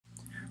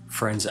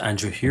friends,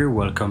 Andrew here.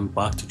 Welcome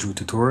back to Drew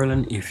Tutorial,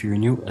 and if you're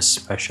new, a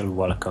special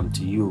welcome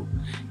to you.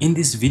 In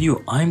this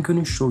video, I'm going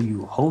to show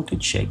you how to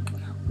check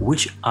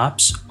which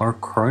apps are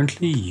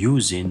currently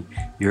using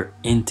your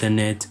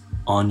internet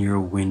on your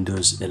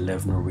Windows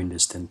 11 or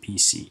Windows 10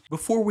 PC.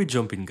 Before we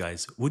jump in,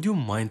 guys, would you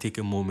mind take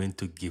a moment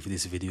to give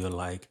this video a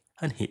like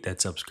and hit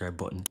that subscribe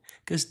button,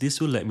 because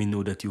this will let me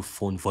know that you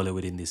found value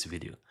within this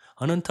video.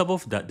 And on top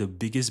of that, the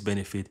biggest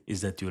benefit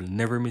is that you'll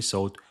never miss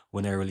out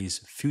when I release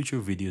future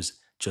videos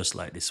just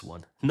like this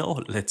one.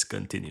 Now let's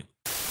continue.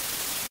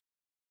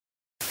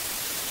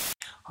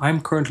 I'm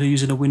currently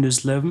using a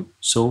Windows 11,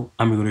 so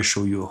I'm going to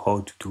show you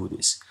how to do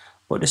this.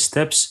 But the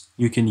steps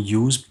you can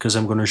use, because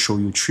I'm going to show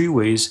you 3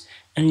 ways,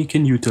 and you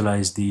can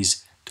utilize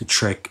these to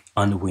check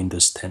on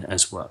Windows 10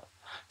 as well.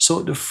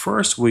 So the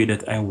first way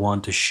that I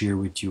want to share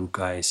with you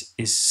guys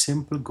is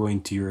simple going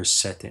to your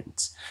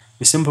settings.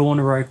 You simply want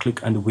to right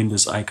click on the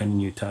Windows icon in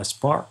your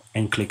taskbar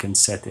and click on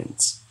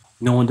settings.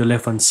 Now on the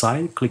left hand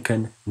side, click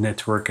on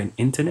network and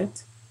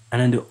internet,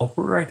 and on the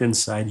upper right hand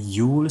side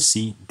you will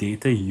see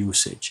data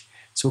usage.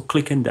 So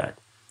click on that,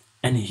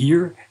 and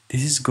here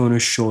this is going to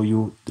show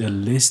you the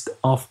list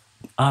of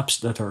apps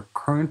that are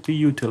currently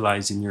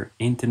utilizing your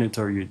internet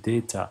or your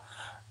data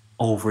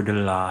over the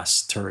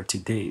last 30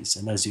 days.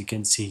 And as you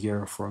can see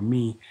here, for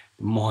me,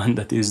 the one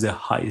that is the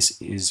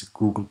highest is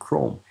Google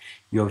Chrome.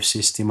 You have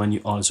system and you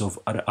also have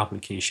other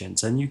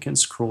applications, and you can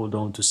scroll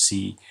down to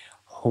see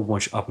how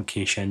much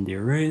application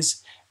there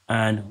is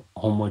and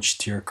how much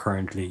they're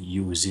currently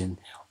using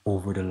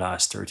over the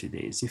last 30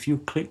 days. If you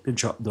click the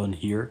drop down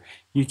here,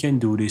 you can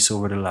do this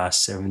over the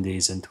last 7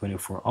 days and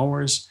 24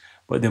 hours,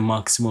 but the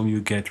maximum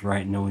you get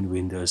right now in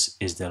Windows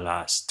is the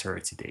last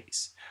 30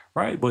 days,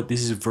 right? But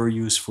this is very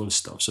useful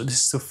stuff. So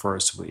this is the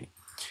first way.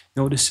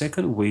 Now the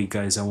second way,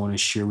 guys, I want to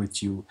share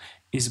with you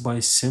is by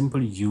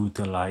simply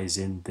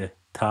utilizing the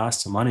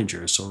task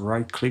manager. So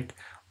right click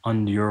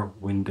on your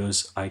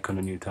Windows icon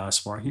on your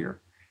taskbar here,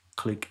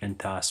 click in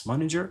task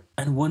manager,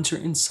 and once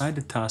you're inside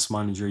the task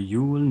manager,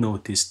 you will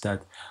notice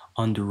that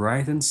on the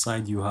right hand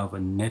side you have a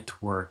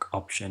network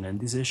option, and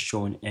this is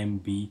showing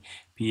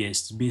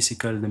Mbps,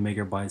 basically the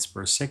megabytes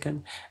per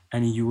second,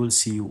 and you will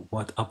see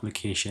what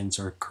applications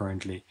are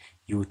currently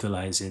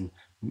utilizing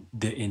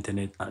the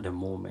internet at the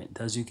moment.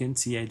 As you can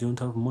see, I don't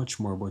have much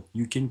more, but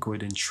you can go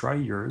ahead and try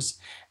yours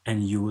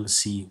and you will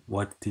see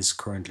what it is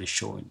currently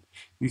showing.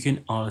 You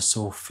can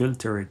also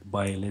filter it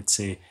by, let's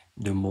say,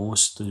 the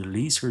most to the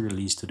least or the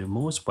least to the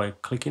most by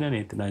clicking on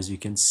it, and as you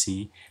can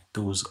see,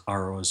 those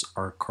arrows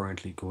are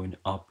currently going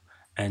up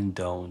and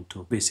down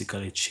to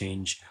basically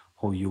change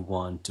how you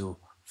want to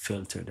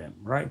filter them,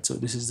 right? So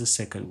this is the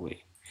second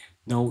way.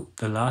 Now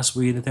the last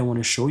way that I want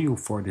to show you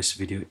for this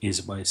video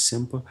is by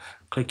simple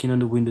clicking on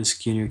the Windows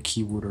key on your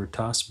keyboard or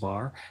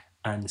taskbar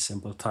and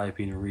simple type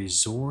in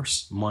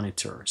resource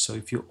monitor. So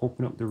if you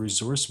open up the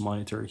resource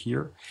monitor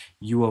here,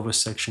 you have a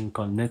section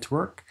called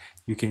network.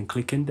 You can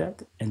click on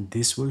that, and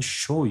this will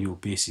show you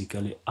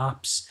basically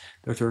apps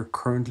that are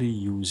currently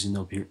using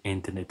up your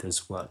internet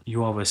as well.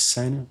 You have a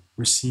send,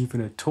 receive,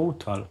 and a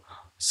total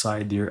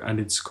side there, and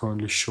it's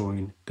currently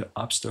showing the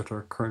apps that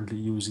are currently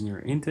using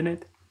your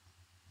internet.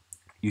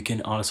 You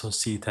can also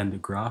see it on the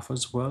graph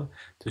as well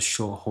to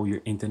show how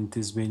your internet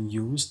is being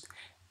used,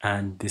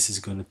 and this is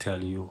going to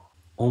tell you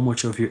how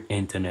much of your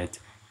internet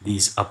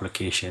these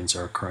applications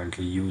are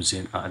currently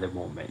using at the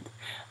moment.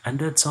 And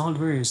that's all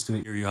there is to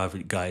it. Here you have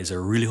it, guys. I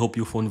really hope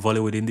you found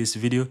value within this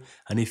video,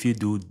 and if you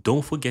do,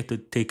 don't forget to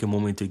take a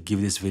moment to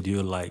give this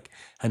video a like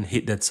and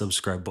hit that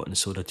subscribe button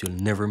so that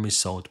you'll never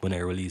miss out when I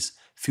release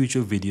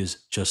future videos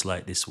just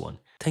like this one.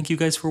 Thank you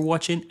guys for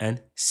watching,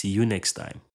 and see you next time.